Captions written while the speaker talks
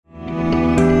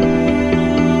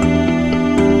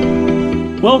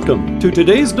Welcome to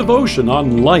today's devotion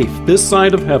on life this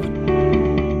side of heaven.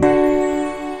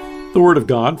 The Word of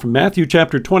God from Matthew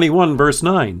chapter 21, verse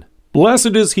 9.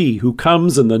 Blessed is he who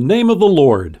comes in the name of the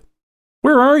Lord.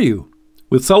 Where are you?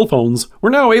 With cell phones,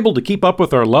 we're now able to keep up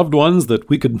with our loved ones that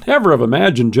we could never have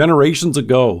imagined generations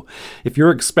ago. If you're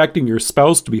expecting your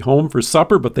spouse to be home for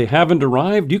supper but they haven't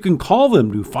arrived, you can call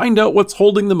them to find out what's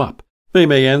holding them up. They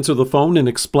may answer the phone and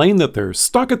explain that they're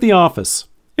stuck at the office.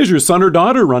 Is your son or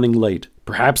daughter running late?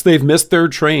 Perhaps they've missed their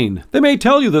train. They may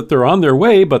tell you that they're on their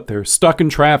way, but they're stuck in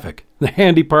traffic. The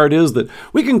handy part is that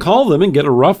we can call them and get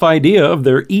a rough idea of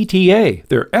their ETA,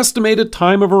 their estimated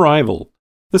time of arrival.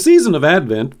 The season of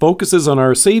Advent focuses on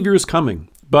our Savior's coming,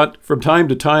 but from time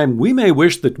to time we may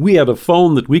wish that we had a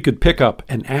phone that we could pick up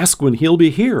and ask when He'll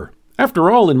be here. After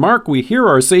all, in Mark we hear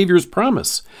our Savior's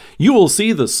promise. You will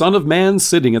see the Son of Man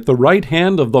sitting at the right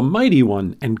hand of the Mighty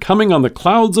One and coming on the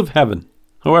clouds of heaven.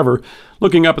 However,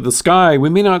 looking up at the sky, we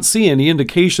may not see any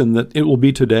indication that it will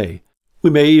be today. We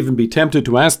may even be tempted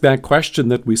to ask that question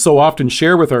that we so often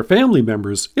share with our family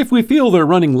members if we feel they're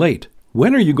running late.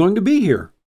 When are you going to be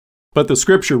here? But the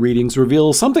scripture readings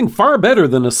reveal something far better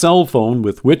than a cell phone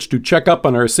with which to check up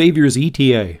on our Savior's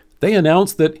ETA. They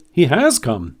announce that He has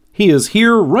come. He is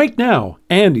here right now,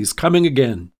 and He's coming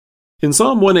again. In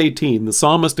Psalm 118, the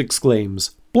psalmist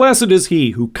exclaims, "Blessed is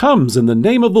he who comes in the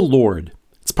name of the Lord."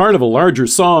 It's part of a larger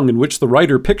song in which the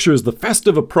writer pictures the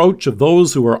festive approach of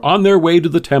those who are on their way to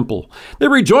the temple. They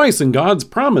rejoice in God's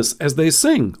promise as they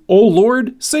sing, "O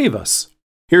Lord, save us."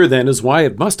 Here then is why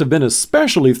it must have been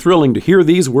especially thrilling to hear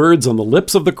these words on the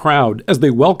lips of the crowd as they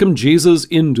welcomed Jesus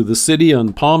into the city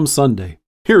on Palm Sunday.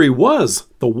 Here He was,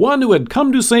 the one who had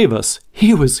come to save us.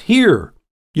 He was here.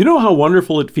 You know how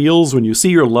wonderful it feels when you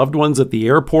see your loved ones at the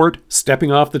airport,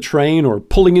 stepping off the train, or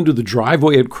pulling into the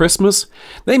driveway at Christmas?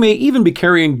 They may even be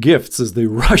carrying gifts as they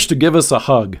rush to give us a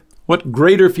hug. What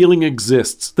greater feeling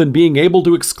exists than being able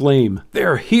to exclaim,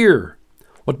 "They're here!"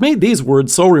 What made these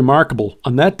words so remarkable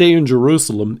on that day in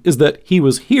Jerusalem is that He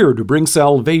was here to bring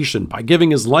salvation by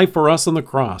giving His life for us on the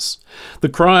cross. The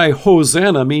cry,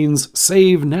 "Hosanna," means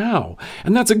save now,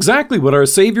 and that's exactly what our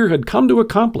Savior had come to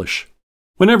accomplish.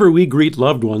 Whenever we greet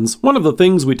loved ones, one of the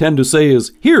things we tend to say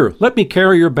is, "Here, let me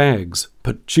carry your bags."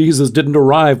 But Jesus didn't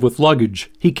arrive with luggage.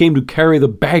 He came to carry the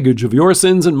baggage of your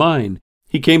sins and mine.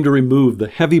 He came to remove the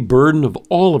heavy burden of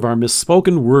all of our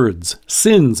misspoken words,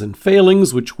 sins, and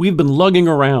failings which we've been lugging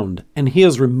around, and He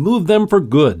has removed them for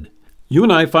good. You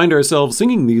and I find ourselves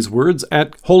singing these words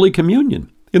at Holy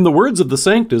Communion. In the words of the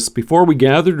Sanctus, before we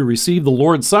gather to receive the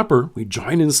Lord's Supper, we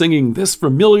join in singing this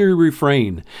familiar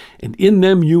refrain, and in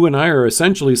them you and I are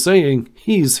essentially saying,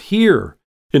 He's here.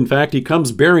 In fact, He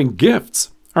comes bearing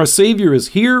gifts. Our Savior is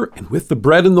here, and with the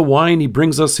bread and the wine He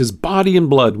brings us His body and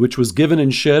blood, which was given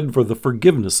and shed for the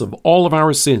forgiveness of all of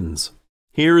our sins.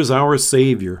 Here is our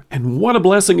Savior, and what a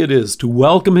blessing it is to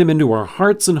welcome Him into our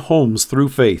hearts and homes through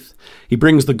faith. He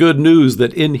brings the good news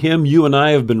that in Him you and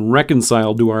I have been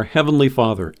reconciled to our Heavenly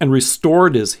Father and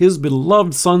restored as His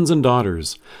beloved sons and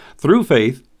daughters. Through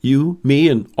faith, you, me,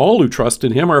 and all who trust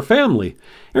in Him are family.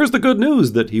 Here's the good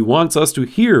news that He wants us to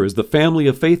hear as the family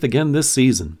of faith again this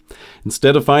season.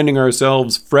 Instead of finding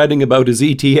ourselves fretting about His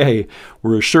ETA,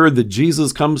 we're assured that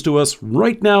Jesus comes to us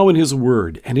right now in His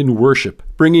Word and in worship,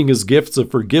 bringing His gifts of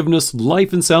forgiveness,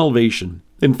 life, and salvation.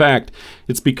 In fact,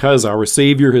 it's because our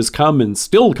Savior has come and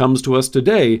still comes to us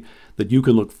today that you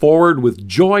can look forward with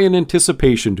joy and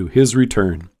anticipation to His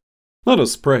return. Let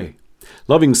us pray.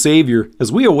 Loving Savior,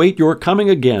 as we await Your coming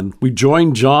again, we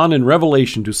join John in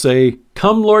Revelation to say,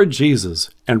 "Come, Lord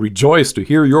Jesus," and rejoice to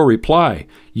hear Your reply,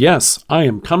 "Yes, I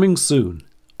am coming soon."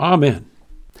 Amen.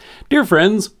 Dear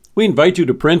friends, we invite you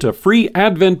to print a free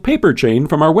Advent paper chain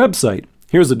from our website.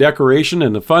 Here's a decoration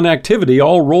and a fun activity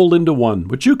all rolled into one,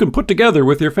 which you can put together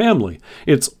with your family.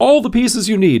 It's all the pieces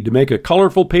you need to make a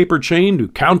colorful paper chain to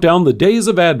count down the days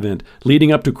of Advent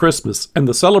leading up to Christmas and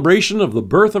the celebration of the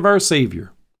birth of our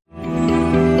Savior.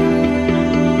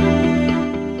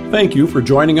 Thank you for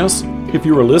joining us. If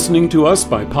you are listening to us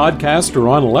by podcast or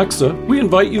on Alexa, we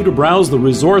invite you to browse the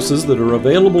resources that are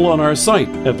available on our site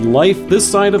at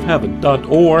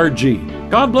lifethissideofheaven.org.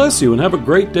 God bless you and have a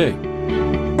great day.